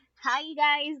Hi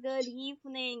guys, good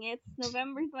evening. It's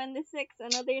November 26th,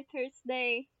 another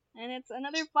Thursday, and it's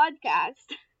another podcast.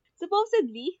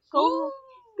 Supposedly, co Woo!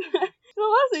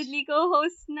 supposedly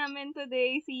co-host namin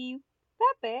today si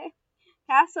Pepe.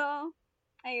 Kaso,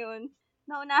 ayun,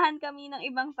 naunahan kami ng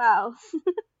ibang tao.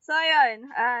 So ayun,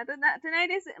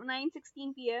 tonight is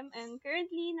 9:16 p.m. and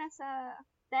currently nasa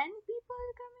 10 people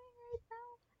kami right now.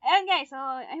 Ayan guys, so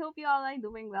I hope you all are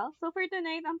doing well. So for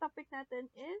tonight, ang topic natin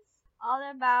is all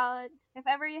about if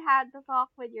ever you had to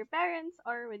talk with your parents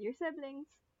or with your siblings,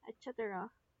 etc.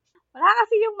 Wala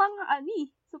kasi yung mga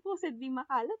supposedly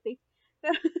makalat eh.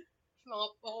 Pero,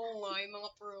 Oo nga, yung mga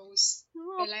pros.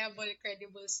 Reliable,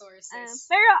 credible sources.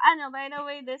 by the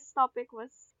way, this topic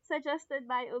was suggested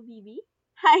by OBB.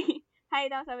 Hi! Hi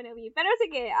daw sabi ni OBB. Pero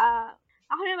sige,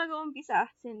 ako na mag-uumpisa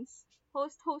since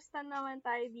host-hostan naman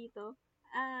tayo dito.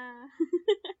 Uh,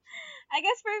 I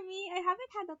guess for me, I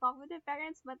haven't had a talk with my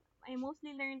parents, but I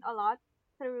mostly learned a lot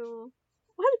through,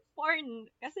 well,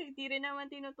 porn. Kasi hindi rin naman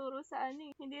tinuturo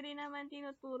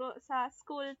sa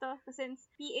school to. Since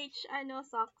PH,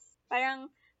 sucks. Parang,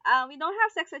 we don't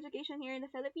have sex education here in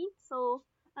the Philippines, so,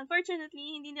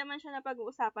 unfortunately, hindi naman siya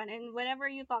napag-uusapan. And whenever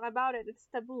you talk about it, it's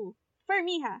taboo. For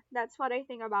me, that's what I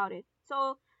think about it.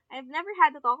 So, I've never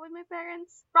had to talk with my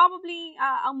parents. Probably,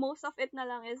 ang most of it na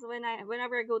lang is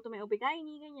whenever I go to my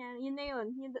OB-GYN, ganyan. Yun na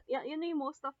yun. Yun na yung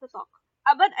most of the talk.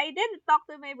 But I did talk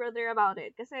to my brother about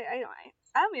it. Kasi,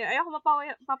 alam mo yun, ayoko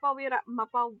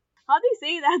how do you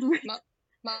say that word? Ma-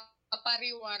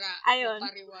 mapariwara. Ayun.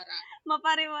 Mapariwara.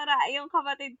 Mapariwara yung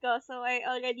kapatid ko. So,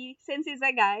 since he's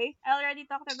a guy, I already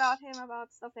talked about him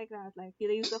about stuff like that. Like,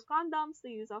 the use of condoms,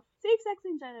 the use of safe sex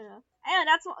in general. Ayun,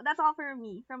 that's all from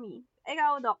me.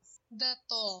 Ikaw, Docs. The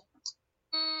talk.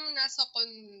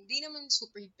 Di naman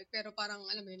super higpit, pero parang,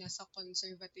 alam mo yun, nasa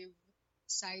conservative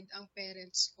side ang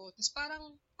parents ko. Tapos parang,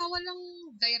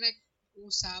 walang direct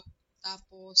usap.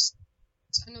 Tapos,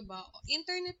 ano ba,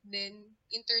 internet din.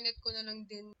 Internet ko na lang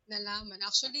din nalaman.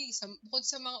 Actually, bukod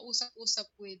sa mga usap-usap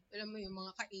with, alam mo yung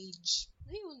mga ka-age.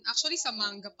 Ayun, actually sa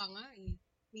manga pa nga eh.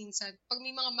 Minsan, pag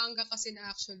may mga manga kasi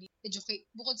na actually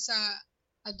bukod sa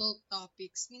adult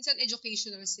topics, minsan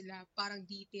educational sila, parang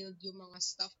detailed yung mga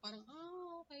stuff. Parang,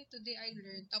 okay, today I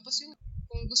learned. Tapos yun,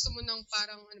 kung gusto mo ng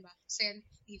parang, ano ba,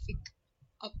 scientific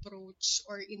approach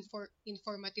or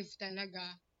informative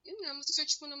talaga, yun nga,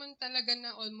 search mo naman talaga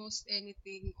na almost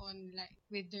anything online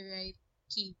with the right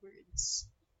keywords.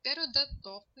 Pero the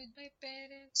talk with my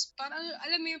parents, parang,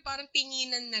 alam mo yung parang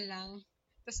tinginan na lang.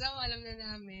 Tapos alam na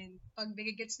namin, pag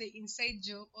nagigets na yung inside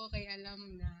joke, okay,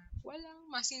 alam na. Walang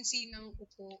masinsinang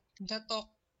upo. The talk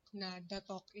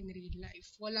in real life.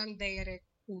 Walang direct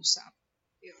usap.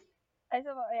 Yun. Ay,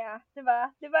 so, yeah. Diba?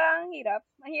 Diba ang hirap?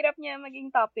 Ang hirap niya maging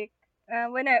topic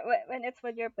when it's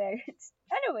with your parents.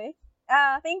 Anyway,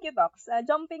 thank you, Docs.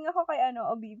 Jumping ako kay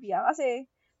Obibia. Kasi,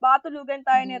 baka tulugan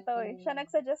tayo Go, nito eh. Siya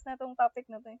nag-suggest na tong topic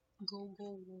na to eh. go.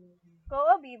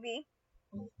 Go, Obibi.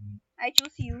 I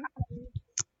choose you.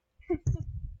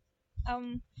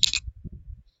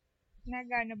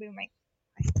 Nagana ba yung mic?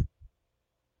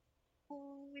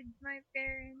 With my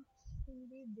parents,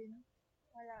 hindi din.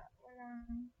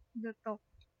 Walang the talk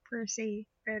per se.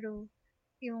 Pero,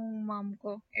 yung mom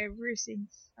ko, ever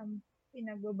since,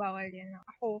 pinagbabawal yan na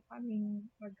kaming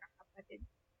magkakapatid.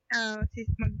 Na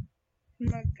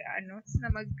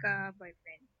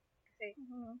magka-boyfriend. Kasi,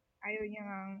 ayaw niya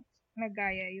nga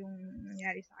nagaya yung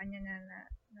nangyari sa kanya na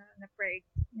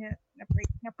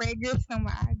preggers ng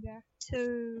maaga. So,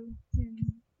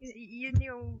 yun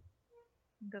yung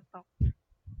the talk.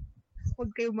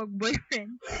 Huwag kayo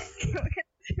mag-boyfriend.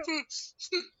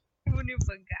 Muna yung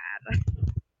pag-aaral.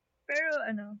 Pero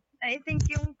I think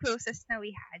yung closest na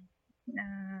we had na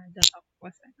the talk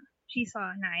was she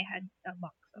saw na I had a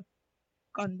box of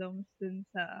condoms dun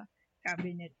sa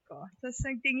cabinet ko. Tapos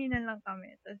nagtingin na lang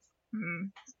kami. Tapos,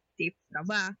 safe na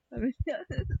ba? Sabi niya.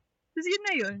 Tapos yun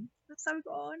na yun. Tapos sabi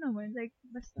ko, oo naman. Like,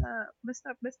 basta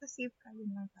safe ka,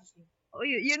 yun lang sabi. Oh,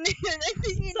 yun na yun. I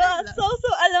think yun na lang.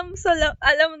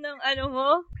 Alam ng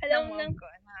mo? Alam Ng ng mom ko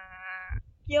na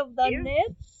you've done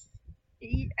it?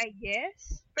 I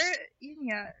guess. Pero, yun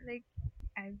nga, like,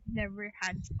 I've never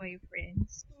had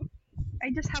boyfriends. I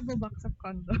just have a box of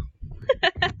condoms.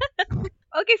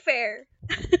 Okay, fair.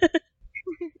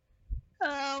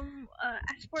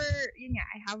 As for, yun nga,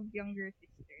 I have younger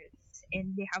sisters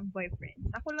and they have boyfriends.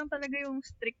 Ako lang talaga yung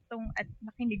strictong at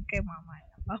nakinig kay mama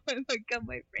na bawal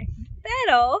magka-boyfriend.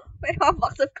 Pero, may mga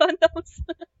box of condoms.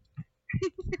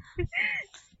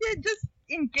 Yeah, just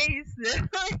in case.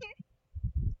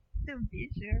 To be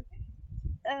sure.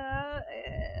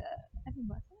 Ano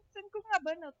ba? Saan ko nga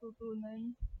ba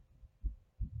natutunan?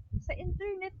 Sa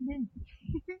internet din.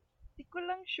 Hindi ko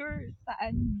lang sure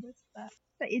saan. Basta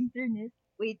sa internet.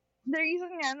 Wait, the reason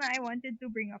nga na I wanted to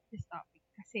bring up this topic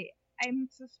kasi I'm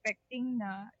suspecting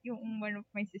na yung one of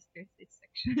my sisters is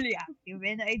sexually active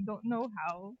and I don't know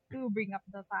how to bring up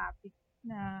the topic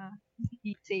na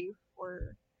be safe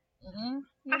or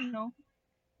you know.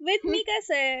 With me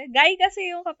kasi, guy kasi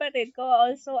yung kapatid ko.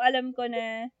 Also, alam ko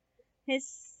na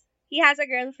he has a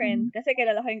girlfriend kasi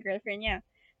kilala ko yung girlfriend niya.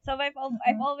 So,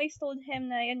 I've always told him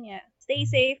na yun nga, stay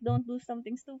safe, don't do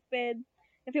something stupid.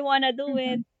 If you wanna do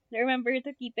it, remember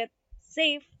to keep it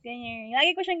safe. Ganyan.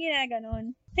 Lagi ko siyang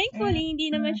ginaganon. Thankfully,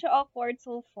 hindi naman siya awkward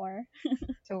so far.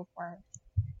 So far.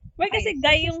 Well, kasi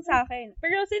guy yung sa akin.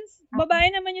 Pero since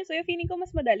babae naman yung sa'yo, feeling ko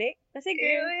mas madali. Kasi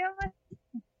girl,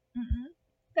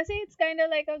 kasi it's kind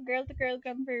of like a girl-to-girl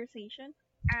conversation.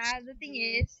 The thing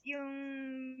is, yung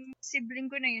sibling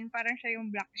ko na yun, parang siya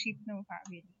yung black sheep ng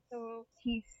family. So,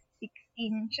 he's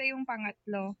 16. Siya yung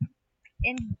pangatlo.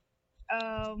 And,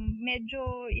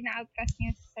 medyo ina-outcast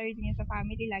niya sa sarili niya sa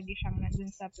family. Lagi siyang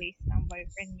nandun sa place ng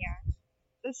boyfriend niya.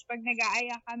 Tapos, pag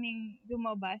nag-aaya kaming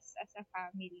lumabas as a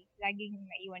family, laging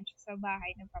naiwan siya sa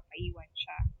bahay, nagpapaiwan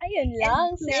siya. Ayun lang,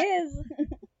 sis.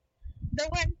 The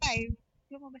one time,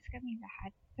 lumabas kami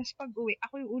lahat. Tapos pag uwi,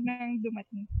 ako yung unang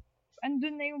dumating.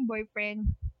 Andun na yung boyfriend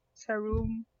sa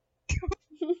room.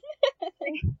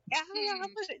 Kaya ka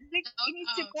pala, like,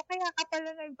 inisip ko, kaya ka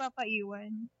pala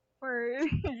nagpapaiwan. For,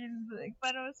 like,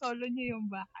 parang solo niya yung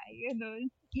bahay.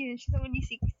 Ganun. Yun, she's only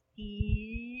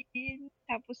 16.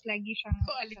 Tapos lagi siyang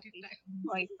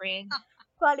boyfriend.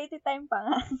 Quality time pa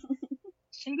nga.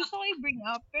 And gusto ko i-bring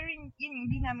up, pero yun,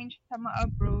 hindi namin siya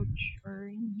ma-approach or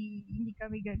hindi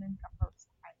kami ganun ka-close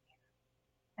sa kanya.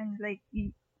 And like,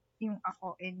 yung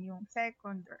ako and yung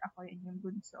second or ako and yung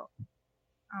bunso,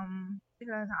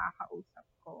 sila nakakausap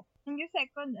ko. And yung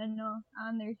second,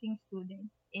 nursing student.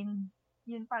 And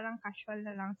yun parang casual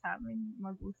na lang sa amin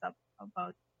mag-usap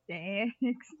about sex.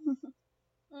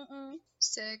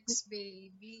 Sex,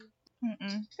 baby.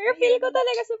 Pero feel ko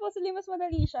talaga supposedly mas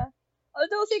madali siya.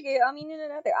 Although, sige, aminin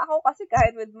na natin. Ako kasi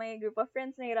kahit with my group of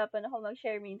friends, nahirapan ako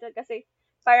mag-share minsan kasi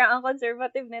parang ang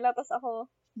conservative nila, tapos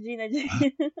ako, Gina.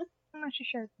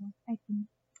 Share ko, I think.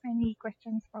 Any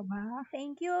questions pa ba?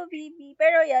 Thank you, Bibi.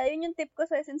 Pero yeah, yun yung tip ko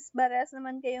sa'yo since baras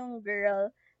naman kayong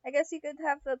girl. I guess you could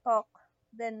have the talk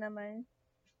then naman.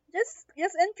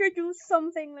 Just introduce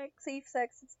something like safe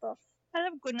sex and stuff.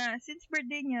 Alam ko na, since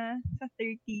birthday niya sa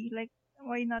 30, like,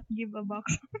 why not give a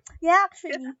box? Yeah,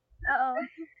 actually.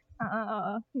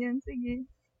 Oo. Yan, sige.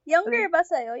 Younger ba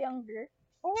sa'yo? Younger?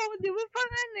 Oo, di ba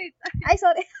panganay? Ay,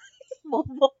 sorry.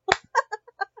 Bobo.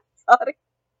 Sorry.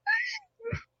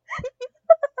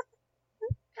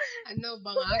 Ano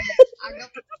bang aga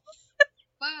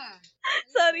pa?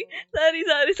 Sorry.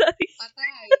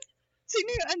 Patay. Sino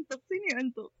yung antok?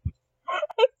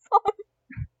 Sorry.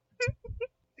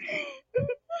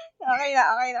 Okay na.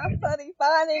 Sorry.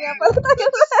 Panganay nga pala tayo.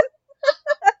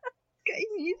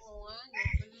 Kainis. Oo nga,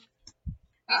 no.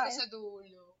 Dito sa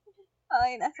dulo.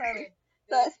 Okay na, sorry.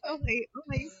 Okay.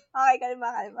 Okay,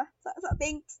 kalma. So,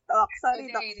 thanks, Doc.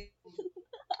 Sorry, Doc.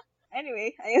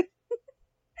 Anyway, ayun.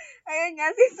 Ayun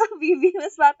nga, si Bibi,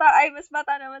 mas bata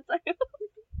naman sa'yo.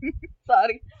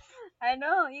 Sorry.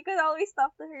 You can always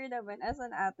talk to her naman as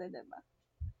an ate, diba?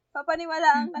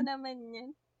 Papaniwalaan ka naman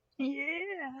yan.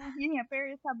 Yeah. Yun nga,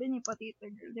 pero sabi ni Potato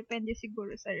Girl, depende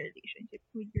siguro sa relationship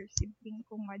with your sibling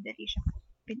kung madali siya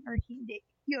kausapin or hindi.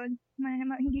 Yun,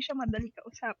 hindi siya madali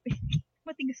kausapin.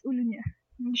 Matigas ulo niya.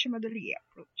 Hindi siya madali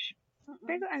i-approach.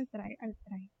 Pero I'll try.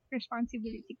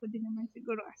 Responsibility ko din naman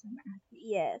siguro as an ate.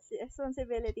 Yes,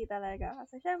 responsibility talaga.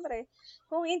 Kasi syempre,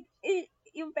 kung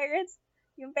yung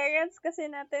parents kasi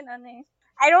natin,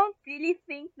 I don't really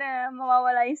think na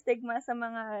mawawala yung stigma sa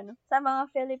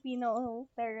mga Filipino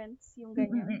parents, yung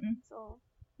ganyan. So,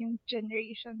 yung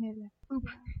generation nila.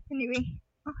 Anyway,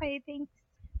 okay, thanks.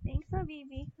 Thanks,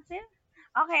 Bibi. Kasi,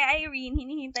 okay, Irene,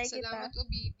 hinihintay kita. Salamat,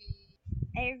 Bibi.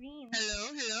 Irene.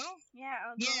 Hello? Yeah,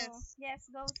 I'll go. Yes,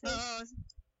 go, sis.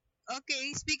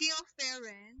 Okay, speaking of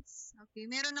parents, okay,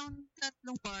 meron akong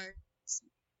 3 parts.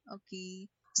 Okay.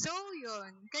 So,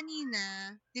 yun,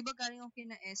 kanina, di ba galing ako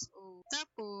kina SO?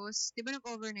 Tapos, di ba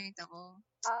nag-overnight ako?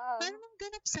 Paano nang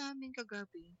ganap sa amin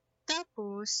kagabi?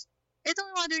 Tapos,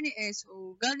 etong mother ni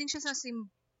SO, galing siya sa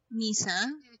misa.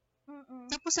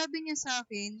 Tapos sabi niya sa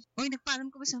akin, oy,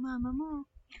 nagpaalam ka ba sa mama mo?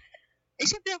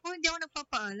 Syempre ako, hindi ako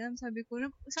nagpapaalam. Sabi ko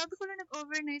lang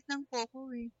nag-overnight lang po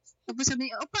ako eh. Tapos sabi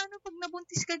niya, paano pag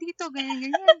nabuntis ka dito?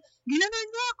 Ganyan. Ginanon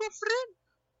niya ako, friend.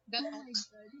 That Oh my talks.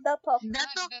 God. The talk.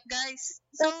 Datok, guys.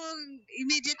 So,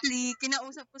 immediately,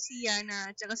 kinausap ko si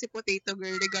Yana at saka si Potato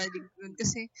Girl regarding dun.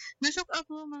 Kasi, nashock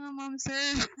ako, mga mom,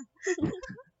 sir.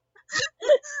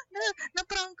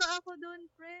 Naprangka ako dun,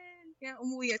 friend. Kaya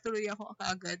umuwi tuloy ako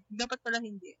kaagad. Dapat pala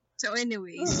hindi. So,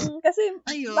 anyways. Kasi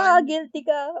Ayun. baka guilty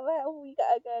ka. Baka umuwi ka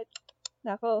agad.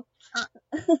 Nako. Ah.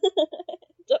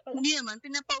 Joke lang. Hindi naman,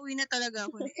 pinapauwi na talaga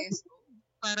ako ni SO.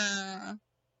 Para,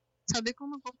 sabi ko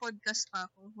magpo-podcast pa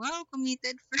ako. Wow,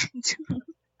 committed friend.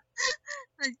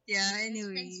 But yeah, Friends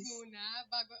anyways. muna,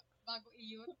 bago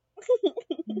iyot.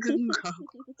 Gunggaw.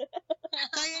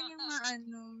 Kaya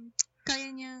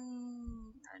niyang,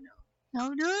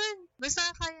 tawag doon. Basta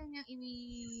kaya niyang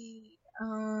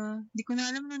di ko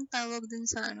na alam ng tawag dun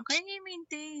sa kaya niya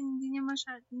i-maintain.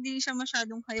 Hindi siya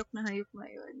masyadong hayok na hayok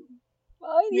ngayon.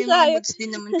 Oh, hindi May siya mga hayop. goods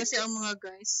din naman kasi ang mga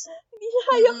guys. Hindi siya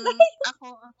hayop na. Ako,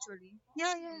 actually.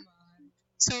 Yeah.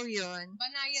 So, yun.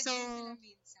 Banayad So, din sila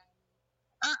minsan.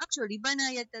 Actually,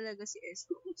 banayad talaga si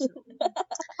SO. So,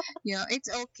 yeah, it's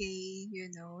okay,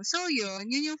 So,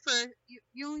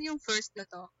 yun yung first na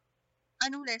to.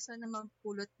 Anong lesson na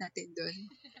mapulot natin doon?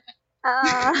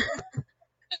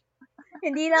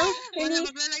 Hindi lang. Wala,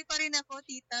 maglalay pa rin ako,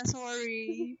 tita.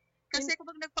 Sorry. Kasi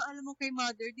kapag nagpaalam mo kay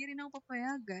mother, di rin ako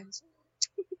papayagan. So,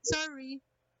 sorry.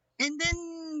 And then,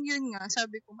 yun nga,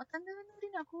 sabi ko, matanda na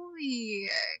rin ako eh.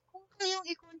 Kung kayang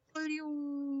i-control yung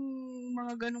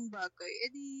mga ganong bagay,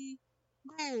 edi,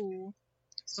 go.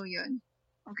 So, yun.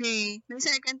 Okay. May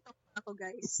second talk ako,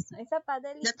 guys. Isa pa,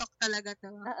 dali. Na-talk talaga to.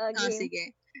 game. Sige.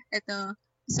 Ito.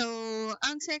 So,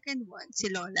 ang second one, si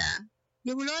Lola.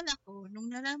 Yung lola ko,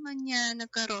 nung nalaman niya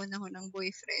nagkaroon ako ng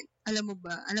boyfriend, alam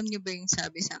niyo ba yung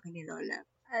sabi sa akin ni Lola?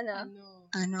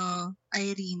 Ano?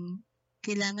 Irene,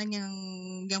 kailangan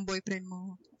yung boyfriend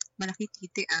mo malaki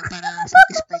titi para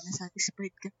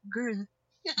satisfied ka. Girl,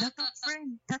 dapat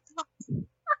friend, dapat.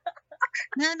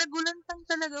 Nagulantang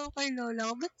talaga ako kay Lola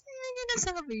ko. Ba't niya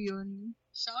nasabi yun?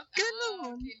 Shout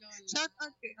Ganun. out kay Lola. Shout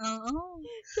out kay, oo.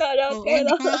 Shout out Oo, kay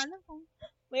hindi ko Lola. alam kung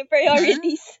May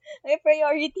priorities. May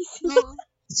priorities. oo.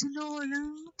 Si Lola,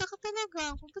 taka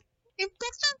talaga ako. Ba't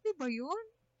importante ba yun?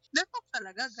 Dapat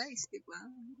talaga, guys, di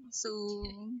ba? So,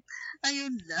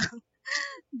 ayun lang.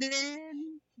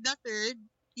 Then, the third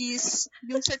is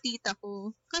yung sa tita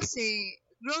ko. Kasi,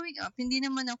 growing up, hindi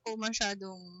naman ako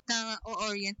masyadong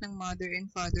o-orient ng mother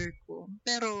and father ko.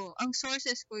 Pero, ang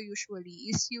sources ko usually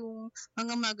is yung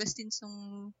mga magazines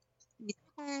ng tita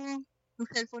ko, yung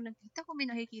cellphone ng tita ko,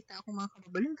 may nakikita ako mga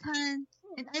kababalaghan.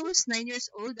 And I was 9 years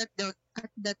old at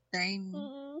that time,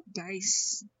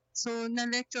 guys. So,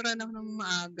 na-lecturean ako ng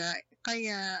maaga.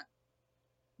 Kaya,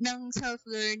 ng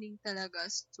self-learning talaga.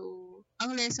 So,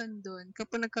 ang lesson doon,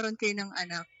 kapag nagkaroon kayo ng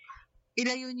anak,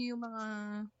 ilayo niyo yung mga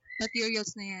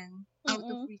materials na yan out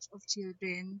of reach of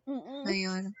children.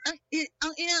 Ayun.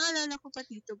 Ang inaalala ko pa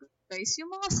dito, guys,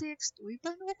 yung mga sex toy,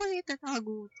 paano ko kayo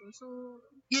tatago to? So,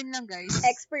 yun lang, guys.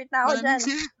 Expert na ako dyan.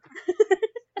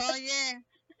 Oh, yeah.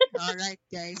 Alright,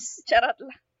 guys. Charot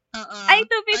lang. Ay,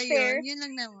 to be fair, yun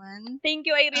lang naman. thank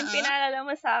you, Irene, pinaalala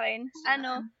mo sa akin.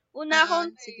 Una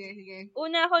akong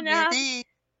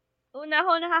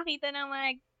nakakita ng mga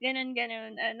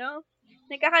ganun-ganun,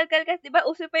 nagkakalkal kasi, di ba,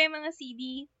 uso pa yung mga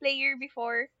CD player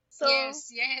before. So,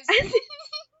 yes.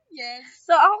 Yes.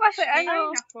 So, ako kasi,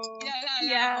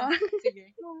 Yeah.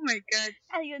 Sige. Oh my God.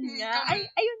 Ayun nga.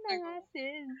 Ayun na nga,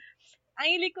 sis. Ang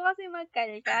hilig ko kasi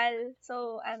magkalkal.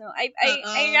 So, I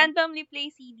randomly play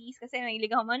CDs kasi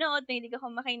mahilig ako manood, mahilig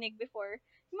ako makinig before.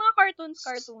 Yung mga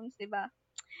cartoons, di ba?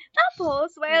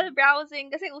 Tapos, while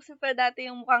browsing, kasi uso pa dati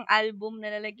yung mukhang album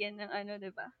na lalagyan ng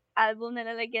di ba? Album na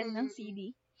lalagyan ng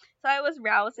CD. So, I was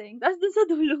browsing. Tapos dun sa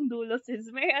dulong-dulo, sis,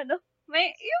 may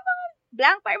yung mga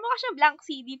blank, parang mukha siya blank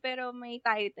CD, pero may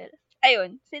title.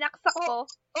 Ayun, sinaksak ko.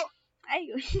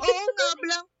 Ayun. Oo nga,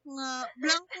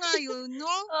 blank nga yun, no?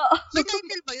 Oo. May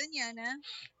title ba yun, Yana?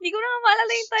 Hindi ko na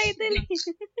maalala yung title.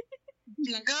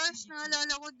 Gosh,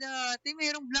 naalala ko dati,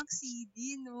 mayroong blank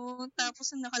CD, no?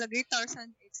 Tapos ang nakalagay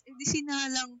Tarzan X. Di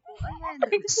sinalang ko. Ayan,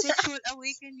 sexual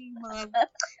awakening,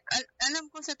 alam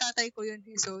ko sa tatay ko yun,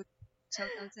 so shout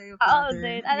out sa'yo, father.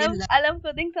 Din. Alam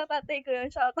ko din sa tatay ko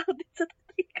yun. Shout out din sa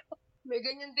tatay ko. May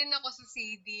ganyan din ako sa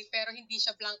CD, pero hindi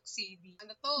siya blank CD.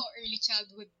 Early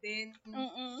childhood din.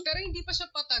 Pero hindi pa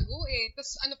siya patago eh.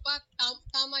 Tapos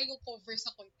tama yung cover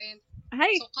sa content.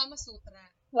 Ay. So, Kama Sutra.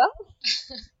 Wow.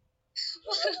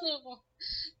 Parang ako.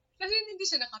 Kasi hindi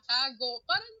siya nakatago.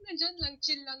 Parang nandyan lang,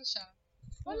 chill lang siya.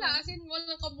 Wala, as in,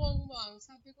 walang kamuang-muang.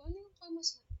 Sabi ko, ano yung Kama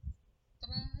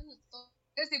Sutra? Ano to?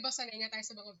 Kasi diba sanay nga tayo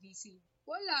sa mga VC.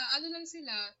 Wala, ano din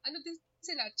sila,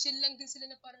 chill lang din sila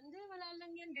na parang, hindi, wala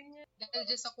lang yan, ganyan. Dahil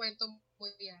dyan sa kwento mo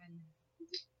yan.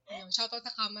 Shoutout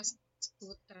sa Kama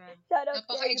Sutra. Shout out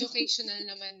kay Irene. Napaka-educational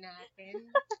naman natin.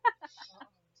 Oo.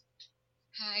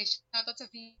 Hi, shoutout sa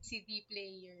VCD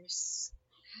players.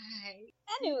 Hi.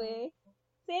 Anyway,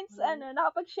 since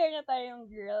nakapag-share na tayong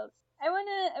girls, I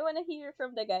wanna hear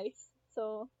from the guys.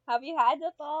 So, have you had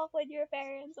a talk with your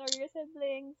parents or your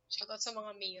siblings? Shoutout sa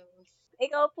mga males.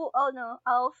 Ikaw po,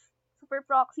 Alf, super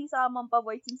proxy sa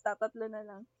Mampavoid since tatatlo na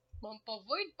lang.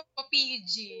 Mampavoid,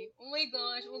 pa-PG. Oh my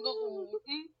gosh, huwag ako.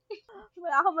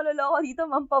 Wala kang maloloko dito,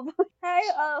 Mampavoid. Hi,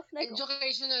 Alf.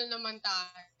 Educational naman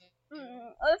tayo.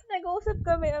 Alf, nag-uusap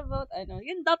kami about,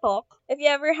 yung the talk. If you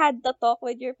ever had the talk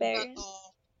with your parents.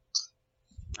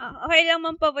 Okay lang,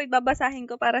 Mampavoid,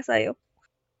 babasahin ko para sa'yo.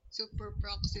 Super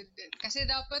proxy din. Kasi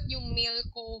dapat yung male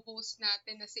co-host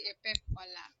natin na si Epep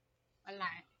wala.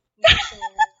 So,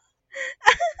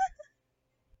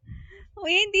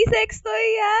 Uy, hindi sextoy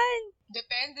yan.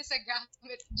 depende sa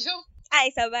gamit. Joke. Ay,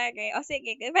 sabagay. O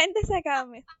sige, depende sa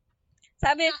gamit.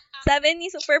 Sabi ni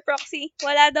Super Proxy,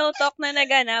 wala daw talk na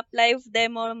naganap, live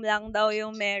demo lang daw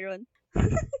yung meron.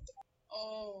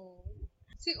 Oh.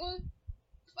 Si Ulf,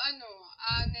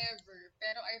 never.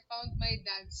 Pero I found my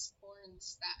dad's porn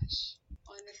stash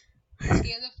on a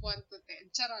scale of 1 to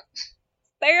 10. Charot.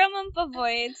 Pero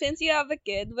Mampavoid, since you have a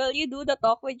kid, will you do the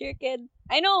talk with your kid?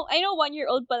 I know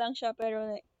 1-year-old pa lang siya, pero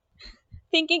like,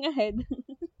 thinking ahead.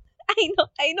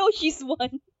 I know she's 1.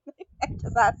 I'm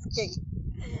just asking.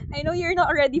 I know you're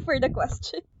not ready for the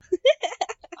question.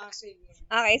 Sige.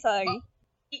 Okay, sorry.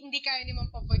 Hindi kaya ni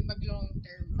Mampavoid mag-long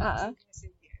term.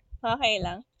 Sige. Okay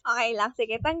lang.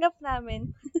 Sige, tanggap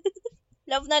namin.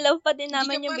 Love na love pa din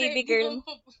namin yung baby girl.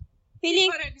 Feeling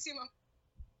pa rin si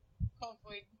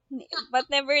Mampavoid. But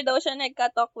never daw siya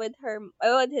nagka-talk with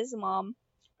his mom.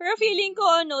 Pero feeling ko,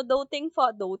 doting.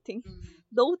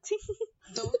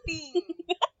 Doting.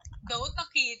 Dota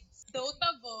kids. Dota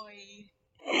boy.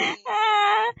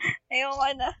 Ayoko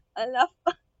na. Alaf.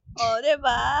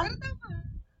 Diba? Pero tama.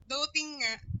 Doting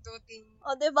nga. Doting.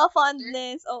 Diba?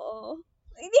 Fondness. Oo.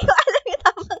 Hindi ko alam yung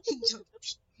tamang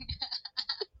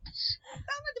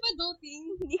Tama diba doting?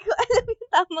 Hindi ko alam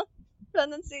yung tamang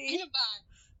pronunciation. Ano ba?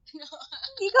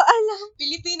 Hindi ko alam.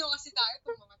 Pilipino kasi tayo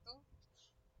itong mga to.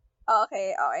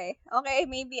 Okay,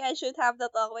 maybe I should have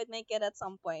the talk with my kid at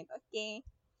some point. Okay?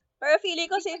 Pero feeling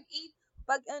ko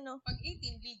pag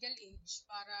 18, legal age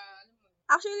para,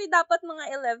 actually, dapat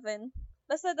mga 11.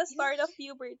 Basta the start of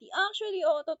puberty. Actually,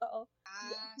 totoo.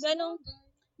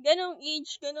 Ganong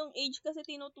age kasi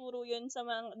tinuturo yun sa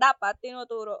mga, dapat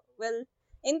tinuturo. Well,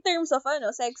 in terms of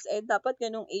sex ed, dapat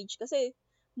ganong age kasi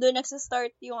doon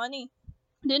nagsa-start yung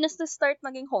doon nagsa-start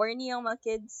maging horny yung mga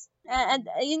kids. And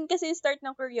yun kasi start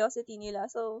ng curiosity nila.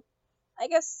 So, I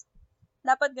guess,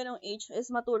 dapat ganong age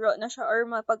is maturo na siya or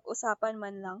mapag-usapan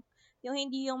man lang. Yung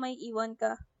hindi yung may iwan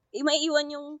ka. May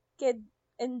iwan yung kid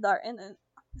and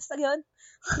basta yun.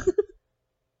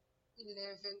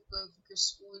 11, 12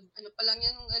 years old. Ano pa lang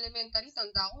yan, nung elementary,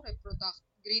 tanda ko,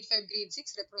 grade 5, grade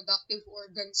 6, reproductive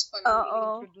organs pa lang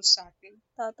i-introduce sa atin.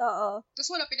 Totoo. Tapos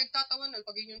wala pinagtatawanan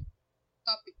pag yun yung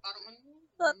topic. Parang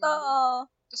Totoo.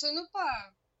 Tapos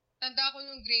tanda ko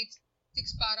nung grade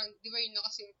 6, parang, di ba yun na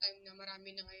kasi yung time na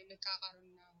marami na ngayon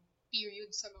nagkakaroon ng period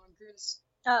sa mga girls.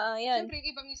 Yan. Siyempre, yung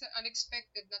iba minsan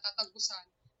unexpected na tatagusan.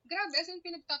 Grabe, as in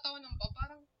pinagtatawanan pa,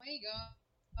 parang, my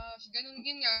gosh, ganun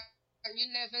yun nga,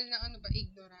 yung level na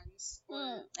ignorance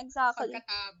or exactly.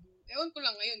 pagkatabu. Ewan ko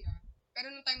lang ngayon pero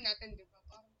nung time natin, di ba?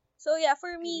 Parang, so yeah,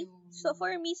 for me,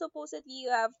 supposedly you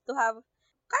have to have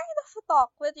kind of a talk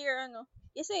with your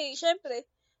kasi syempre,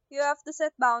 you have to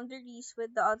set boundaries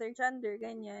with the other gender,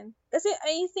 ganyan. Kasi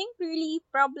I think really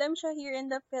problem siya here in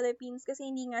the Philippines kasi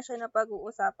hindi nga siya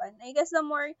napag-uusapan. I guess the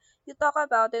more you talk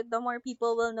about it, the more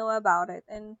people will know about it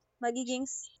and magiging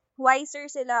wiser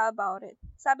sila about it.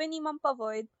 Sabi ni Ma'am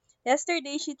Pavoid,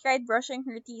 yesterday she tried brushing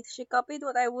her teeth. She copied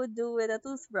what I would do with a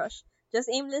toothbrush, just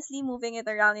aimlessly moving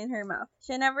it around in her mouth.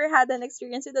 She never had an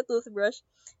experience with a toothbrush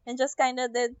and just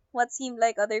kinda did what seemed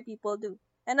like other people do.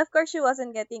 And of course, she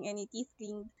wasn't getting any teeth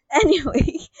cleaned.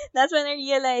 Anyway, that's when I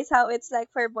realized how it's like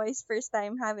for boys first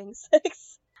time having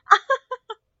sex.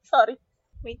 Sorry.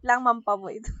 Wait lang, Ma'am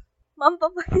Pavoid. Ma'am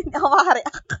Pavoid, hindi ako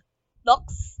makareact.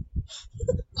 Docs?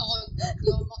 Ako, hindi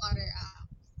ako makareact.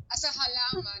 As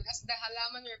the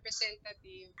halaman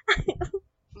representative,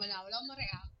 wala akong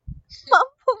ma-react. Ma'am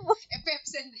Pavoid.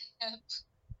 Peps and help.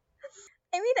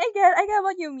 I mean, I get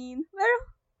what you mean. Pero,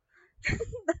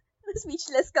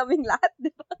 speechless kaming lahat,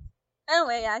 di ba?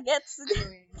 Anyway, yeah,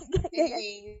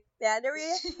 Anyway. Yeah, the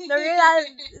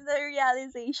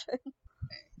realization.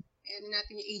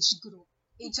 Natin yung age group.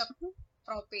 Age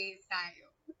appropriate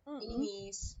tayo.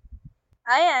 Anyways,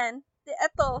 Ayan.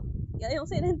 Eto. Yung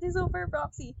sinend ni Super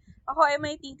Proxy. Ako ay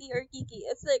may titi or kiki.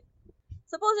 It's like,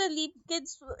 supposedly,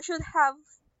 kids should have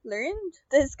learned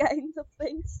these kinds of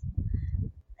things.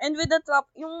 And with the top,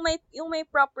 yung may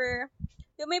proper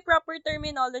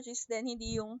terminologies din,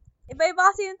 hindi yung, iba-iba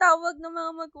kasi yung tawag ng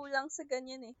mga magulang sa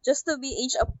ganyan eh. Just to be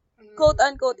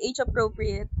quote-unquote, age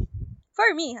appropriate. For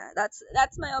me, ha,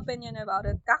 that's my opinion about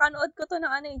it. Kakanood ko to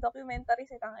ng documentary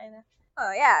sa tangina.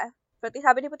 Oh, yeah. Pati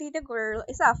sabi ni Petite Girl,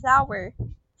 isa, flower.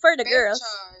 For the girls.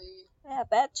 Pechay. Yeah,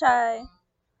 petchay.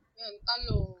 Yan,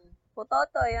 talong.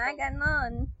 Pototoy,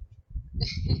 ganon.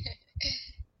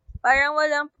 Parang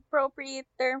walang appropriate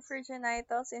term for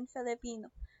genitals in Filipino.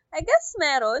 I guess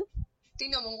meron.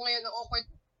 Tingnan mo, ngayon ang awkward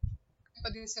pa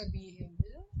din sabihin.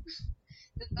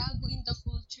 The taboo in the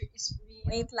culture is real.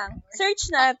 Wait lang. Search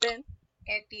natin.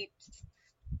 Ethics.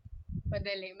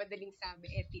 Madaling sabi,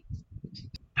 ethics.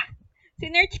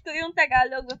 Sinearch ko yung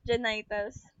Tagalog of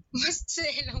genitals. Mas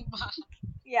silang ba?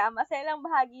 Yeah, maselang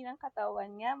bahagi ng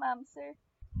katawan nga, ma'am, sir.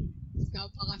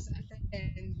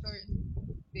 Napaka-attentor.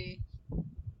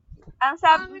 Ang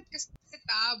sabi, Pangit kasi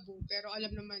taboo, pero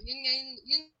alam naman,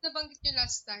 yun nabanggit nyo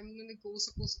last time, nung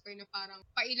nag-uusap-usap kayo na parang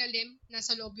pailalim,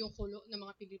 nasa loob yung kulo ng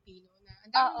mga Pilipino, na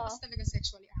ang dami Oo. kasi talaga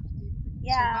sexually active.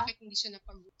 Yeah. So, bakit hindi siya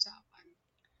napag-usapan?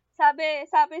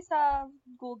 sabi sa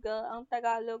Google, ang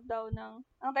Tagalog daw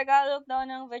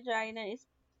ng vagina is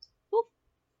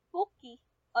spooky.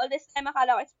 All this time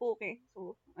akala ko is spooky.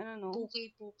 So, I don't know.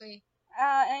 Puki.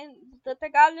 And the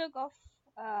Tagalog of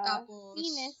Tapos,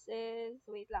 penis is,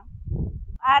 wait lang.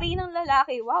 Ari ng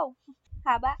lalaki. Wow.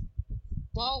 Haba.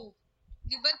 wow.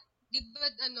 Di ba,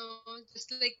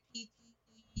 just like Kiki,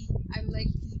 I'm like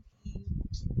Kiki.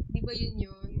 Di ba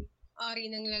yun?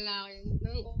 Ari ng lalaki.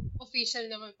 Ng official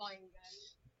naman pakinggan.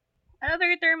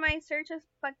 Another term I search is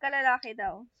pagkalalaki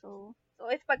daw. So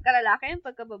it's pagkalalaki and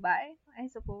pagkababae, I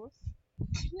suppose.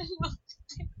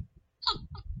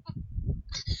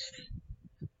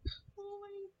 Oh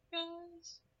my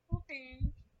gosh. Okay.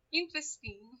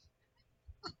 Interesting.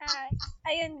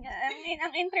 Ayun nga.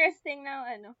 Ang interesting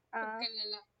ng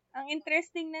Pagkalala. ang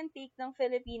interesting ng take ng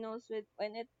Filipinos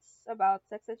when it's about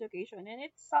sex education, and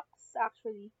it sucks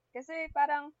actually. Kasi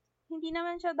parang hindi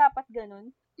naman siya dapat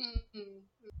ganun. Mm-hmm.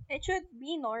 It should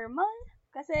be normal.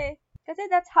 Kasi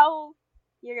that's how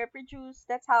you reproduce,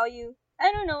 that's how you,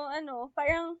 I don't know,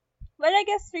 parang, well, I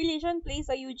guess religion plays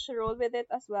a huge role with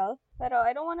it as well. Pero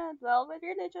I don't wanna dwell with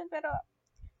religion, pero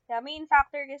the main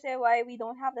factor kasi why we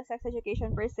don't have the sex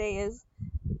education per se is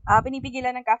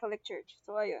pinipigilan ng Catholic Church.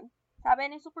 So, ayun.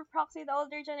 Sabi ni Super Proxy, the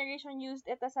older generation used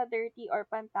it as a dirty or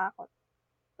pantakot.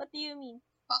 What do you mean?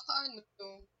 Baka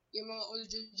yung mga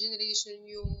older generation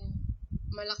yung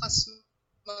malakas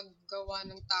maggawa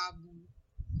ng tabu.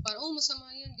 Parang, masama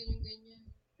yan, ganyan.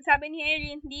 Sabi ni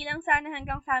Erin, hindi lang sana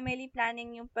hanggang family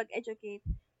planning yung pag-educate.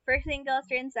 For singles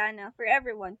rin sana, for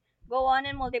everyone. Go on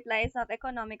and multiply is not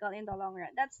economical in the long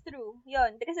run. That's true.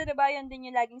 Yun. Kasi diba yun din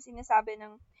yung laging sinasabi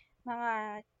ng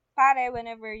mga pare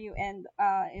whenever you end,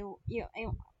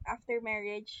 yung after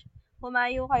marriage,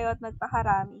 humayo kayo at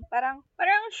magpakarami. Parang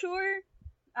sure,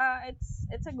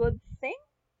 it's a good thing.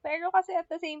 Pero kasi at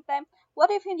the same time,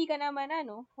 what if hindi ka naman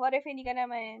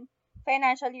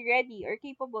financially ready or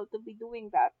capable to be doing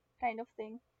that kind of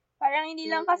thing? Parang hindi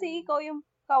lang kasi ikaw yung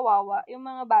kawawa, yung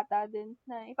mga bata din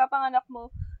na ipapanganak mo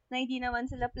na hindi naman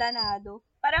sila planado.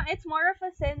 Parang it's more of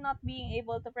a sin not being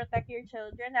able to protect your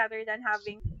children rather than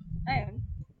having, ayun.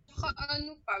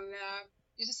 Pala,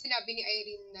 yung sa sinabi ni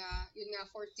Irene na, yun nga,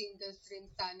 for singles rin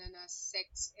sana na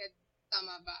sex ed,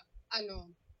 tama ba?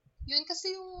 Yun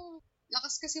kasi yung,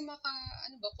 lakas kasi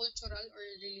cultural or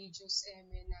religious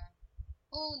na,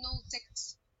 no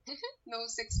sex. No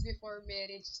sex before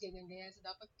marriage, ganyan. So,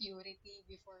 dapat purity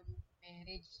before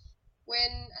marriage.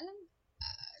 When,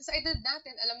 sa edad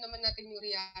natin, alam naman natin yung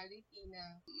reality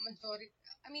na majority,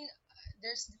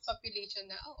 there's this population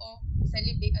na,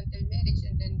 celibate until marriage,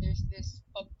 and then there's this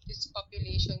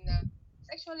population na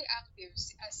sexually active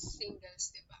as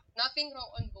singles, diba? Nothing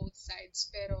wrong on both sides,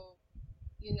 pero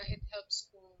yun na, it helps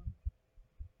kung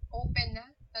open na,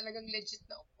 talagang legit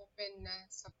na open na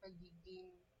sa pagiging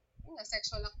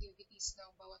sexual activities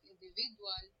ng bawat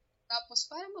individual. Tapos,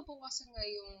 para mabawasan nga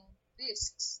yung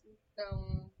risks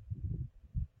ng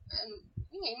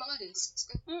yung mga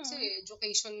risks. Kasi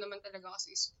education naman talaga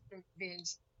kasi is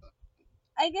prevention.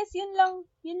 I guess yun lang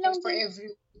for din.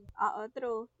 everyone.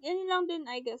 True. Yun lang din,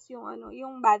 I guess, yung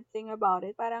yung bad thing about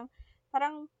it. Parang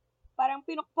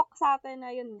pinukpok sa atin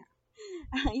na yun nga.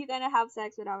 You gonna have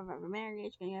sex without a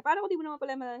marriage, ganyan. Parang kung di mo naman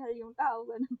pala mahal yung tao,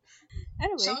 ganun.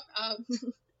 Anyway. Shout out.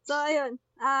 So, ayun.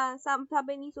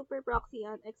 Sabi ni Super Proxy,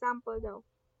 example daw.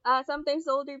 sometimes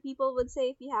the older people would say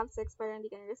if you have sex, parang hindi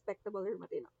ka na respectable or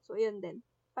matino. So, yun din.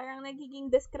 Parang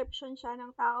nagiging description siya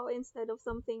ng tao instead of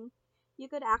something you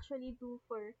could actually do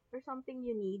for something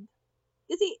you need.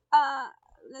 Kasi,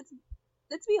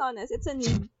 let's be honest, it's a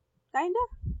need. Kinda.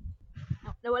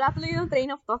 Nawala tuloy yung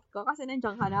train of thought ko kasi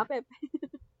nandiyan ka na, Pep.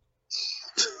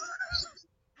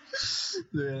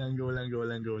 Go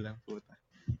lang. Puta.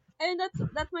 And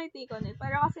that's my take on it.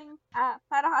 Para kasing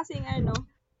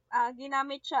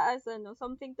ginamit siya as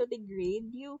something to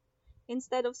degrade you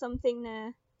instead of something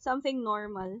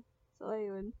normal. So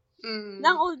ayun.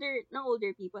 Ng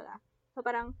older people So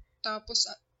parang Tapos,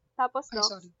 tapos ay, docs.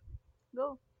 sorry.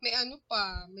 Go.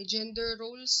 May gender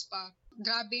roles pa.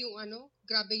 Grabe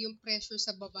yung pressure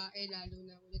sa babae, lalo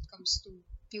na when it comes to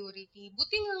purity.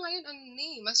 Buti nga ngayon,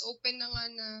 mas open na nga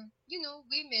na,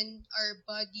 women, our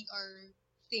body, our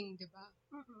thing, di ba?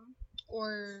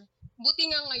 Or, buti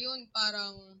nga ngayon,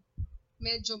 parang,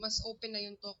 medyo mas open na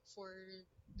yung talk for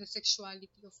the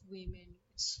sexuality of women.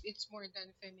 It's more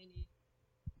than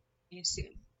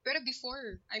feminism. Pero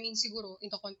before, siguro, in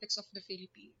the context of the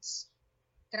Philippines,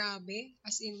 grabe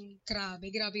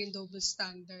yung double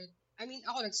standard.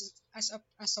 Ako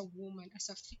as a woman,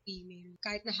 as a female,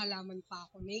 kahit na halaman pa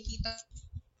ako, nakikita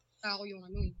ako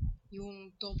yung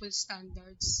double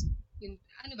standards, yung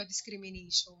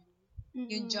discrimination,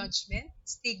 yung judgment,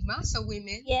 stigma sa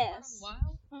women. Yes.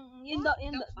 Parang,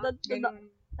 wow.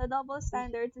 The double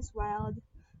standards is wild.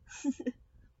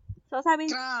 So,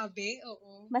 sabi, grabe,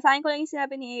 oo. basahin ko lang yung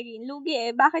sinabi ni Erin.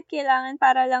 Lugi bakit kailangan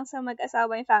para lang sa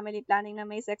mag-asawa yung family planning na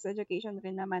may sex education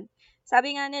rin naman?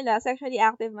 Sabi nga nila, sexually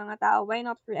active mga tao, why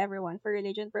not for everyone? For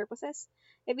religion purposes?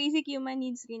 Basic human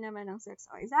needs rin naman ng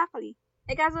sex. Oh, exactly.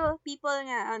 Kaso people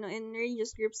nga, in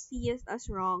religious groups see it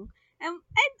as wrong. And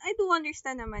I do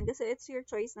understand naman kasi it's your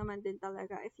choice naman din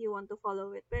talaga if you want to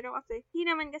follow it. Pero kasi, hindi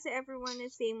naman kasi everyone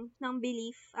is same ng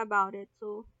belief about it.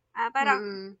 So,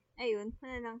 parang, ayun,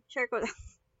 share ko lang.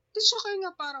 Tapos siya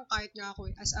nga parang kahit nga ako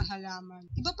as a halaman,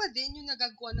 iba pa din yung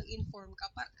nagagawa ng inform ka.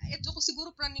 Ito ko siguro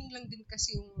praning lang din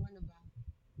kasi yung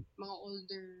mga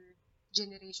older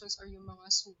generations or yung mga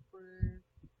super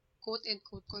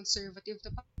quote-and-quote conservative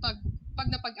na pag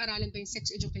napag-aralan ba yung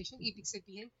sex education, ibig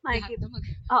sabihin, lahat na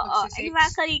magse-sex.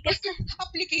 Exactly. Kasi,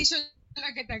 application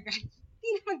agad-agad. Hindi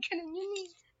naman ganun yun eh.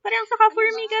 Parang saka for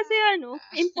me kasi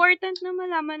important na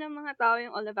malaman ng mga tao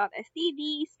yung all about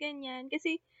STDs, ganyan.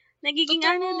 Kasi nagiging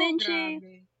din siya.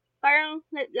 Parang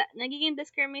nagiging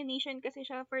discrimination kasi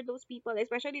siya for those people,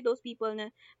 especially those people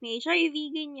na may HIV,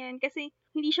 ganyan. Kasi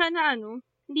hindi siya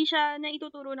na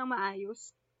ituturo ng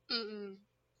maayos.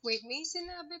 Wait, may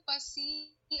sinabi pa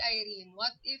si Irene,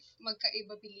 what if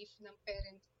magkaiba belief ng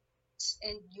parents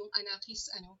and yung anak is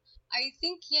I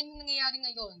think yan yung nangyayari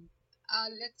ngayon.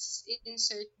 Let's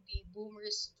insert the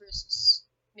boomers versus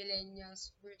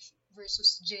millennials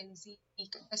versus Gen Z.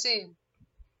 Kasi,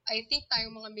 I think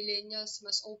tayong mga millennials,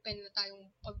 mas open na tayong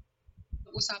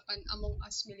pag-usapan among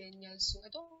us millennials. So,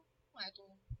 itong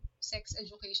sex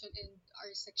education and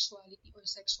our sexuality or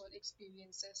sexual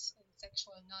experiences and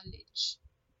sexual knowledge.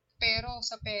 Pero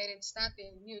sa parents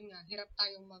natin, yun nga, hirap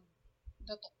tayong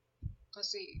mag-datok.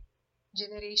 Kasi,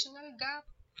 generational gap,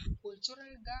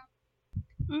 cultural gap,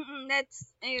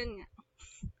 ayun nga.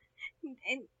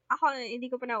 And ako, hindi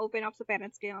ko pa na-open up sa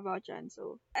parents ko yung about yan.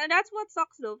 So, that's what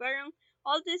sucks though. Parang,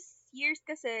 all these years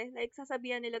kasi, like,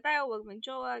 sasabihan nila tayo, wag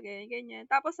mag-jowa, ganyan.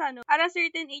 Tapos, at a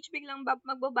certain age, biglang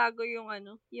magbabago yung,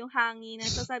 yung hangin na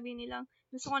sasabihin nilang,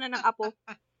 gusto ko na ng apo.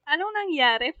 Anong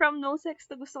nangyari? From no sex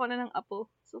to gusto ko na ng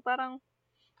apo. So, parang,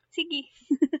 sige.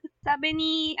 Sabi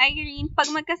ni Irene,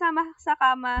 pag magkasama sa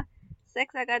kama,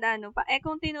 sex agad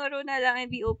kung tinuro na lang and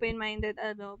be open-minded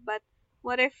but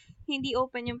what if hindi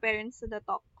open yung parents to the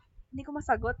talk? Hindi ko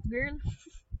masagot, girl.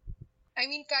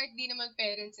 Kahit di naman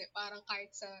parents parang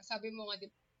kahit sabi mo nga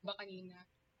diba kanina,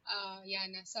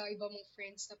 Yana, sa iba mong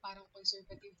friends na parang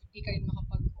conservative, hindi ka rin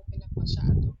makapag-open up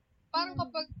masyado. Parang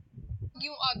kapag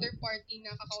yung other party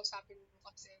na kakausapin mo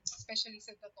kasi, especially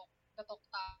sa the talk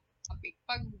topic,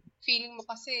 pag feeling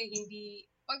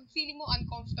mo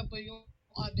uncomfortable yung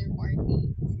other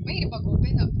party, mahirap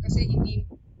mag-open up kasi hindi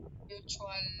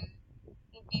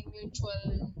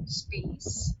mutual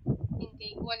space.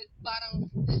 Parang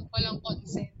walang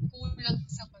consent. Kulang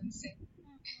sa consent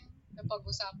na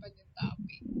pag-usapan yung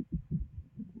topic.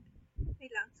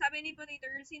 Wait lang. Sabi ni Potato,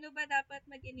 sino ba dapat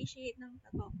mag-initiate ng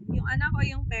talk? Yung anak o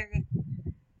yung parent?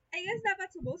 I guess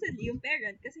dapat supposedly yung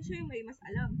parent kasi siya yung may mas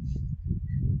alam.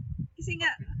 Kasi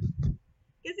nga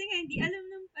hindi alam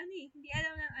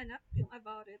ng anak yung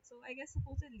about it. So I guess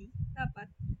supposedly dapat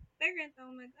parent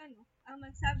ang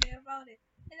magsabi about it.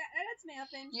 That's my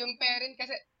opinion. Yung parent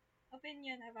kasi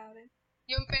opinion about it?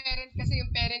 Yung parent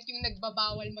yung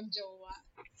nagbabawal magjowa.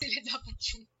 Sila dapat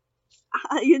yung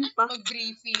Yun pa.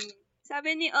 mag-briefing.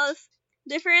 Sabi ni Ulf,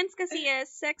 difference kasi is,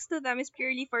 sex to them is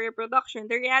purely for reproduction.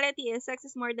 The reality is, sex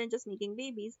is more than just making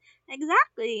babies.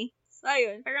 Exactly. So,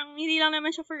 ayun. Parang hindi lang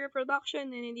naman siya for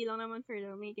reproduction and hindi lang naman for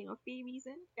the making of babies.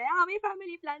 And kaya kami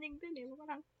family planning din eh.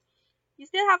 Parang, you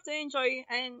still have to enjoy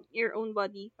your own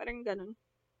body. Parang ganun.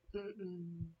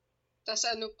 Mm-mm. Tapos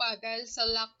ano pa, dahil sa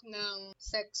lack ng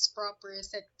proper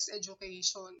sex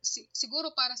education, siguro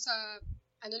para sa,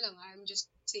 ano lang, I'm just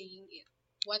saying it.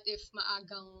 What if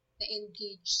maagang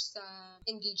na-engage sa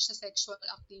sexual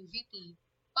activity?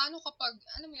 Paano kapag,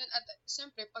 ano mo yun, at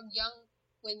siyempre,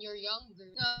 when you're younger,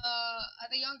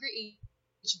 at a younger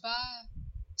age ba,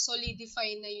 solidify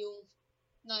na yung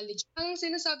knowledge. Ang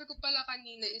sinasabi ko pala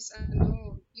kanina is,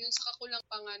 yung sa kakulang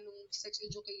pa nga nung sex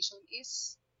education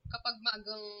is, kapag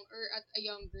maagang or at a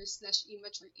younger /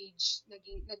 immature age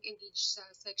nag-engage sa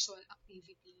sexual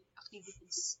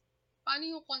activities. Paano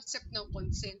yung concept ng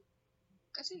consent?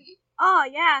 Kasi Oh,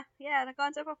 yeah. Yeah, the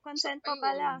concept of consent pa ayun.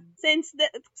 pala.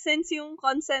 Since yung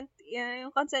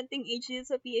yung consenting age dito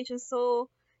sa PH is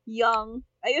so young.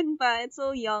 Ayun pa, it's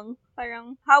so young.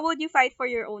 Parang, how would you fight for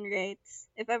your own rights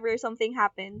if ever something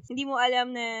happens? Hindi mo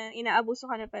alam na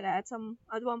inaabuso ka na pala at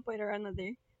one point or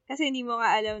another. Kasi hindi mo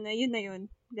nga alam na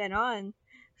yun. Ganon.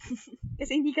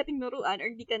 Kasi hindi ka tinuruan or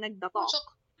hindi ka nagdatok.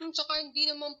 Tsaka hindi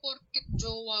naman porket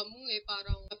jowa mo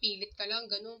parang napilit ka lang,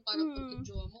 ganun. Parang porket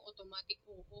jowa mo, automatic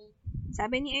oo.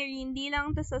 Sabi ni Erin, hindi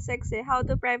lang to sa sex how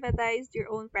to privatize your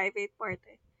own private part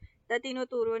na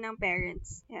tinuturo ng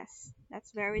parents. Yes,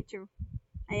 that's very true.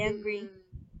 I agree.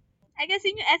 I guess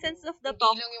yun yung essence of the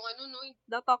talk. Hindi lang yung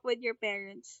The talk with your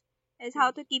parents is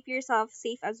how to keep yourself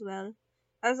safe as well.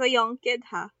 As a young kid,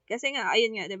 ha? Kasi nga,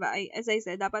 ayun nga, diba? As I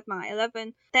said, dapat mga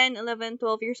 10, 11,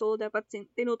 12 years old, dapat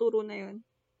tinuturo na yun.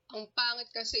 Ang pangit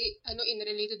kasi, in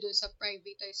related dun sa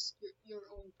privatize your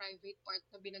own private part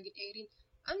na binanggit Erin.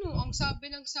 Ang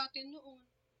sabi lang sa atin noon,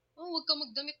 huwag ka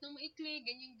magdamit ng maikli,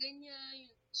 ganyan-ganyan,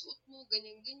 yung suot mo,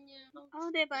 ganyan-ganyan.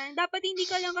 Diba? Dapat hindi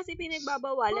ka lang kasi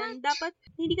pinagbabawalan.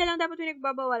 Hindi ka lang dapat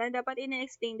pinagbabawalan. Dapat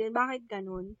ina-explain din bakit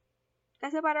ganun.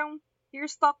 Kasi parang, you're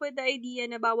stuck with the idea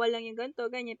na bawal lang yung ganito,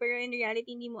 ganyan. Pero in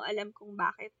reality, hindi mo alam kung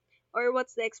bakit. Or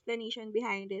what's the explanation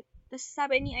behind it. Tapos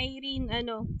sabi ni Irene,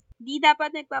 di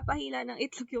dapat nagpapahila ng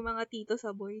itlog yung mga tito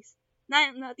sa boys. Na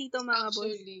tito mga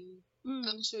boys.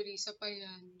 Actually, isa pa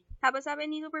yan. Tapos sabi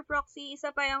ni Super Proxy,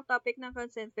 isa pa yung topic ng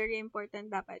consent, very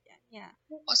important dapat yan. Yeah.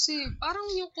 Kasi parang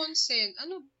yung consent,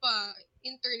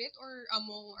 internet or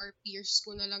among our peers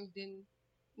ko na lang din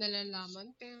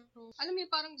nalalaman. Pero, alam mo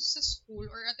parang sa school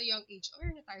or at a young age,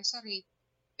 aware na tayo sa rape.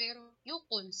 Pero, yung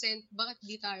consent, bakit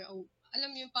di tayo, alam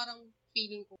mo yung parang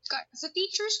feeling ko. Sa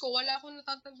teachers ko, wala akong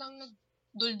natatandang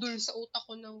nagduldul sa utak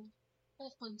ko ng,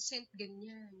 consent,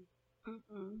 ganyan.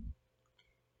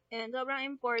 And sobrang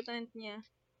important niya.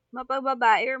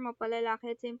 Mapagbabae or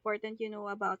mapalalaki, it's important you know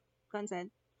about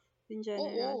consent in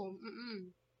general.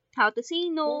 How to say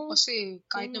no. Kasi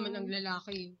kahit naman ang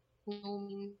lalaki, no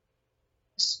means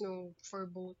no for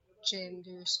both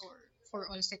genders or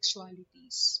for all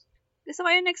sexualities. Gusto ko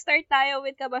yung nag-start tayo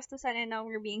with kabastusan and now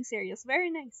we're being serious. Very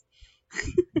nice.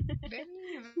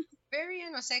 very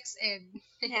sex ed.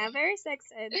 Yeah, very sex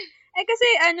ed.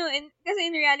 Kasi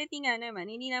in reality nga naman,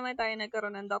 hindi naman tayo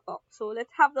nagkaroon ng talk. So,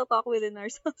 let's have the talk within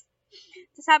ourselves.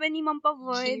 So, sabi ni Ma'am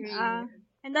Pavoid,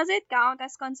 and does it count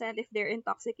as consent if they're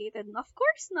intoxicated? Of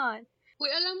course not. Uy,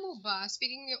 alam mo ba,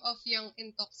 speaking of yung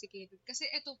intoxicated, kasi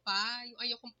eto pa, yung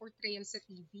ayokong portrayal sa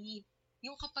TV.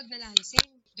 Yung kapag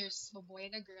nalalasing, there's a boy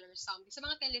and a girl or something. Sa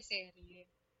mga teleserye,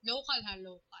 local.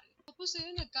 Tapos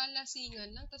ayun,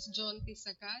 nagkalasingan lang, tapos jaundice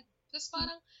agad. Tapos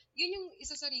parang, yun yung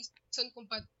isa sa reason kung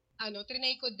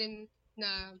trinay ko din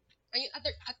na,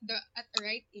 at the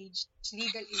right age,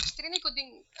 legal age, trinay ko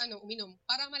din, uminom,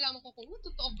 para malaman ko kung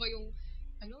totoo ba yung,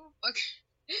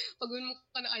 pag uminom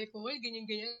ka ng alcohol,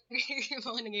 ganyan-ganyan, yung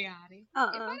mga nangyayari.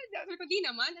 Parang, di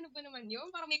naman, ano ba naman yun?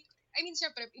 Parang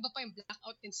syempre, iba pa yung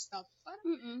blackout and stuff. Parang,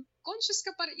 conscious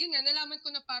ka pa rin. Yun nga, nalaman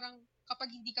ko na parang,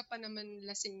 kapag hindi ka pa naman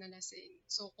lasing na lasing,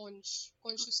 so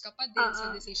conscious ka pa din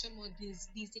sa decision mo,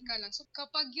 dizzy ka lang. So,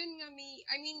 kapag yun nga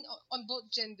on both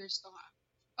genders to ha,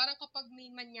 parang kapag may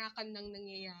manyakan nang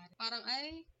nangyayari, parang,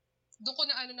 doon ko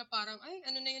na parang,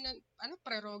 ano na yun,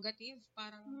 prerogative,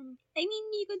 parang,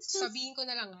 you could still... sabihin ko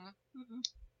na lang ha,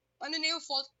 ano na yung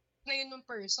fault na yun ng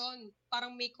person,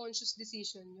 parang may conscious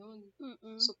decision yun.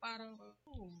 So parang,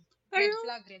 red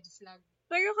flag.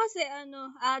 Pero kasi,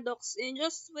 Docs, and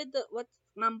just with what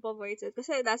Ma'am Pavoid said,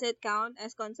 kasi does it count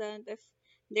as consent if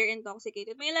they're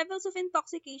intoxicated. May levels of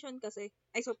intoxication kasi,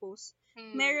 I suppose.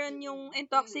 Meron yung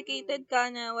intoxicated ka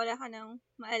na wala ka nang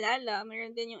maalala.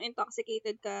 Meron din yung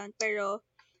intoxicated ka pero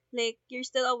like you're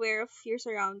still aware of your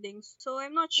surroundings. So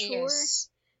I'm not sure Yes.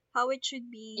 how it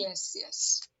should be. Yes,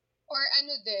 yes. Or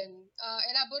ano din,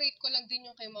 elaborate ko lang din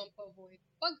yung kay Ma'am Pavoy.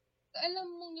 Pag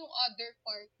alam mong yung other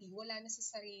party, wala na sa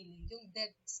sarili, yung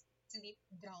dead sleep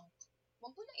drunk,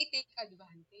 wag mo na i-take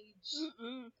advantage.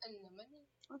 Ano naman eh.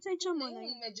 Konsensya mo Ano na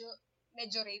yun, yun.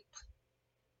 medyo rape.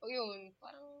 O yun,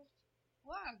 parang,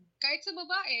 wag. Kahit sa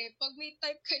babae, pag may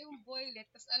type kayong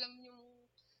boylet, tas alam yung,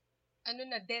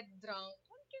 dead drunk,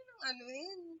 huwag yun ang ano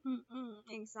yun.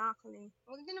 Exactly.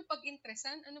 Huwag din ang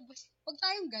pag-interesan. Ano ba? Huwag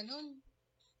tayong ganun.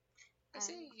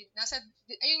 Kasi,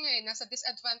 nasa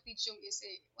disadvantage yung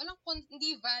isa eh.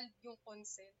 Hindi valid yung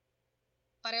consent.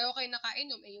 Pareho kayo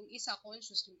nakainom, yung isa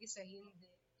conscious, yung isa hindi.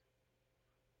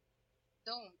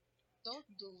 Don't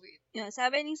do it. Yeah,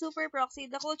 sabi ni Super Proxy,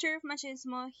 the culture of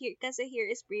machismo here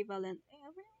is prevalent.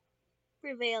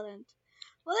 Prevalent.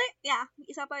 Well, yeah,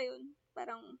 isa pa yun.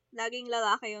 Parang laging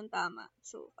lalaki yung tama.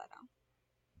 So, parang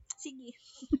sige.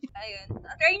 Ayun.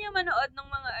 Try nyo manood ng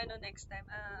mga next time.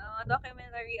 Mga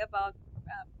documentary about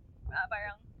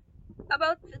parang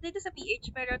about dito sa PH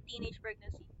pero teenage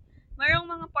pregnancy. Merong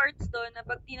mga parts doon na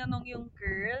pag tinanong yung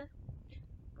girl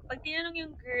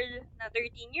na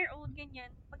 13-year-old,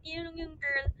 ganyan, pag tinanong yung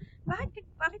girl,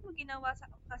 bakit mo ginawa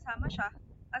kasama siya?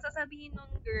 Sasabihin nung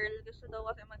girl, gusto daw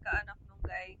kasi magkaanak nung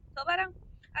guy. So, parang,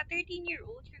 at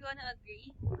 13-year-old, you're gonna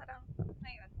agree? Parang,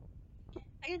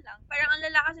 ayun lang. Parang ang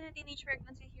lala kasi ng teenage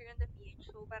pregnancy here in the PH.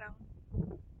 So, parang,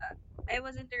 I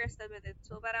was interested with it.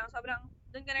 So, parang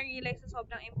doon ka na-realize na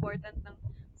sobrang important ng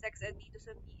sex ed dito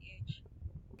sa PH.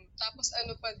 Tapos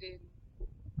ano pa din,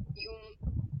 yung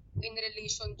in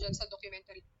relation dyan sa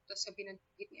documentary, tapos sa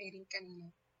binanggit ni Irene kanina,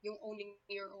 yung owning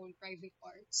your own private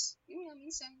parts. Yun nga,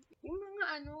 minsan, yung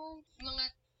mga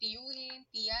tiyuhin,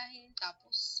 tiyahin,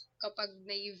 tapos kapag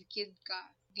naive kid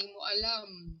ka, di mo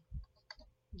alam,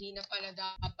 hindi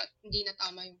na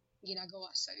tama yung ginagawa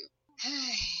sa'yo.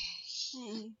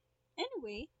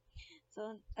 Anyway,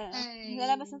 so,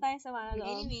 lalabas na tayo sa mga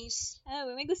loob.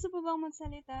 Anyway, may gusto pa bang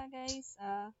magsalita, guys?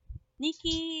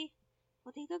 Nikki,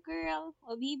 Potato Girl,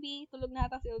 OBB, tulog na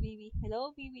ata si OBB.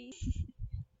 Hello, OBB.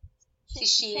 Si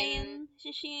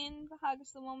Shin, baka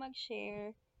gusto mo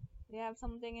mag-share. Do you have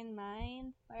something in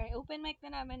mind? Alright, open mic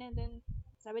na namin and then,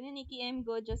 sabi ni Nikki, I'm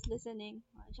good, just listening.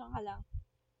 Tsaka lang.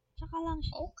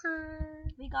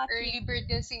 Okay. We got Early you. bird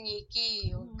din si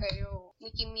Nikki. Huwag kayo.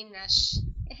 Nicki Minaj.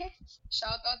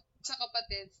 Shout out sa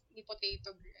kapatid ni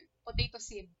Potato Girl. Potato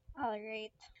Seed.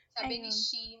 Alright. Sabi ni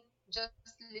Sheen, just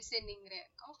listening rin.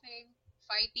 Okay.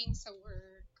 Fighting sa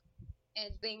work.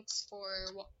 And thanks for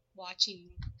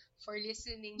watching. For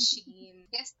listening, Sheen.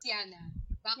 Yes, Tiana.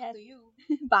 Back to you.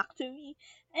 Back to me.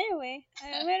 Anyway,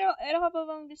 meron ka pa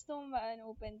bang gusto mong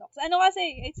open talks?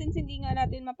 Kasi, since hindi nga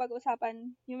natin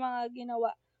mapag-usapan yung mga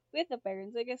ginawa with the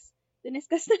parents, I guess,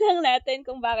 diniscuss na lang natin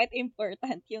kung bakit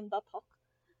important yung the talk.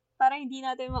 Para hindi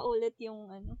natin maulit yung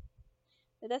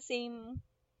the same,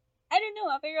 I don't know,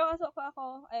 pero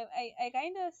ako, I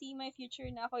kinda see my future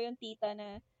na ako yung tita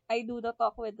na I do the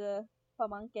talk with the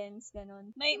pamangkins,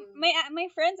 ganun. My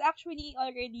friends actually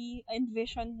already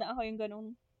envisioned na ako yung ganung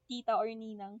tita or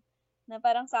ninang na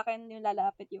parang sa akin yung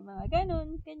lalapit yung mga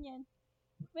ganun, ganyan.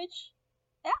 Which,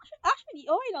 actually,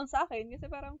 okay lang sa akin kasi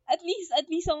parang at least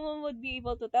someone would be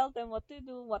able to tell them what to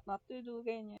do, what not to do,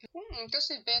 ganyan.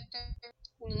 Kasi better,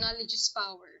 knowledge is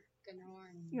power.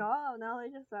 Ganun. Yeah,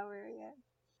 knowledge is power, yeah.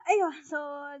 Ayun, so,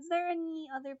 is there any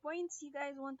other points you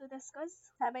guys want to discuss?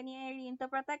 Sabi ni Irene, to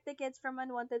protect the kids from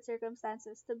unwanted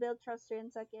circumstances, to build trust rin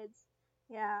sa kids.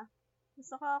 Yeah.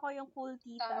 Gusto ko ako yung cool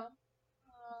tita.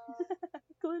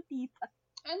 Cool tita.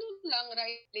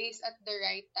 Right place at the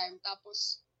right time.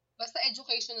 Tapos, basta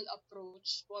educational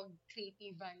approach, wag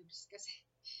creepy vibes. Kasi,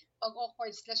 pag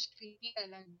awkward / creepy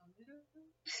talaga.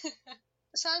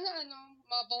 Sana,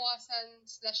 mabawasan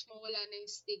 / mawala na yung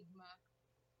stigma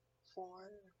for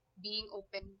being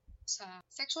open sa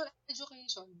sexual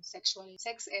education, sex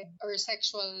ed, or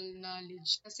sexual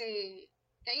knowledge. Kasi,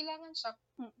 kailangan siya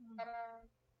para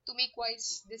to make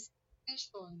wise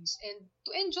decisions and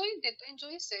to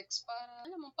enjoy sex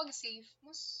para, pag safe,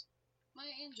 mas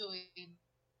ma-enjoy.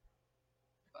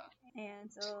 Diba? Ayan,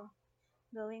 so,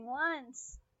 going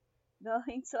once,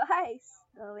 going twice,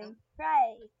 going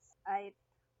thrice. Ay,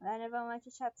 wala na bang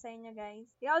mag-chat sa inyo, guys?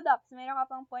 Yo, Docs, mayroon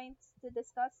ka pang points to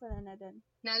discuss? Wala na dun.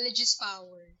 Knowledge is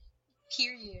power.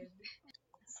 Period.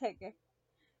 Sige.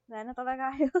 Wala na talaga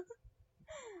kayo.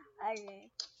 Okay.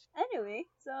 Anyway,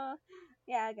 so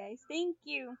yeah, guys, thank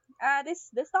you.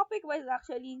 This topic was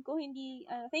actually kung hindi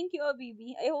thank you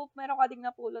OBB. I hope meron ka ding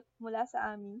napulot mula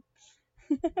sa amin.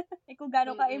 Kung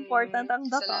gaano ka important ang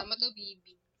the talk. Salamat,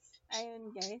 Bibi.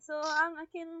 Ayun, guys. So, ang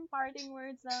akin parting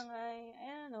words lang ay, I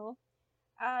don't know,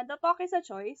 the talk is a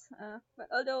choice.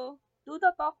 But although, do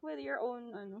the talk with your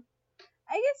own,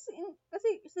 I guess,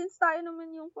 kasi since tayo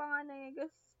naman yung panganay, I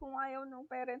guess, kung ayaw ng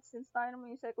parents, since tayo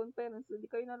naman yung second parents, hindi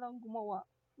kayo na lang gumawa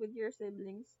with your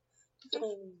siblings.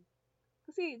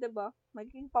 Kasi, diba,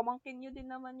 magiging pamangkin nyo din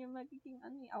naman yung magiging,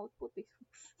 output eh.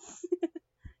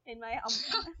 In my,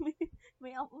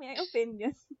 my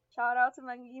opinion. Shout out sa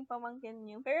magiging pamangkin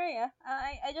nyo. Pero yeah,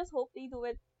 I just hope they do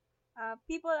it,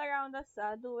 people around us,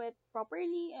 do it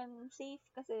properly and safe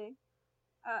kasi,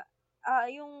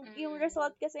 yung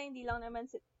result kasi hindi lang naman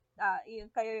yung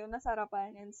kayo yung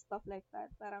nasarapan and stuff like that.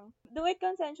 Parang do it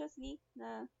conscientiously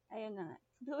na ayun na nga.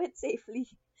 Do it safely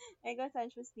and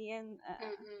conscientiously and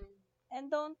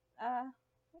don't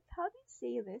how do you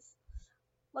say this?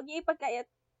 Wag niyo ipagkait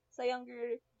sa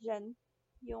younger gen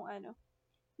yung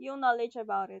yung knowledge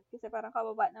about it kasi parang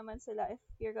kababa naman sila if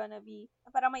you're gonna be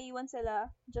parang maiwan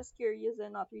sila just curious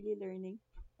and not really learning.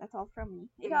 That's all from me.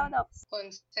 Ikaw, Docs.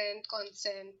 Consent.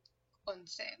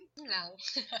 Yun lang.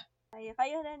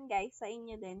 Kayo din, guys. Sa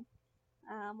inyo din.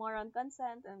 More on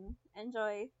consent and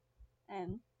enjoy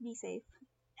and be safe.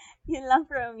 Yun lang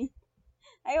from me.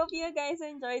 I hope you guys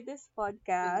enjoyed this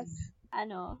podcast.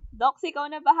 Docs, ikaw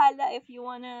na bahala if you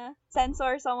wanna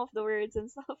censor some of the words and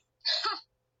stuff.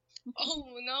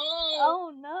 Oh, no!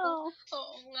 Oh, no!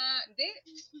 Oo nga.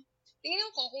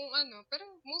 Tingnan ko kung pero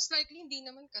most likely hindi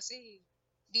naman kasi.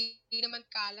 Hindi naman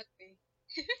kalat eh.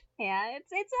 Yeah,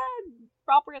 it's a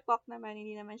proper talk naman,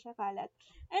 hindi naman siya kalat.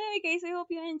 Anyway, guys, I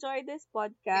hope you enjoyed this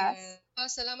podcast. Yeah.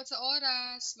 Salamat sa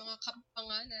oras, mga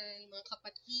kapanganay, mga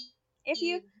kapatid.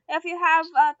 If you have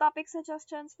topic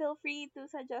suggestions, feel free to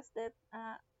suggest it.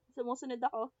 Sumusunod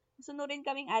ako. Susunod rin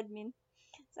kaming admin.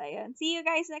 So, ayun. See you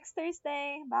guys next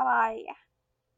Thursday. Bye-bye.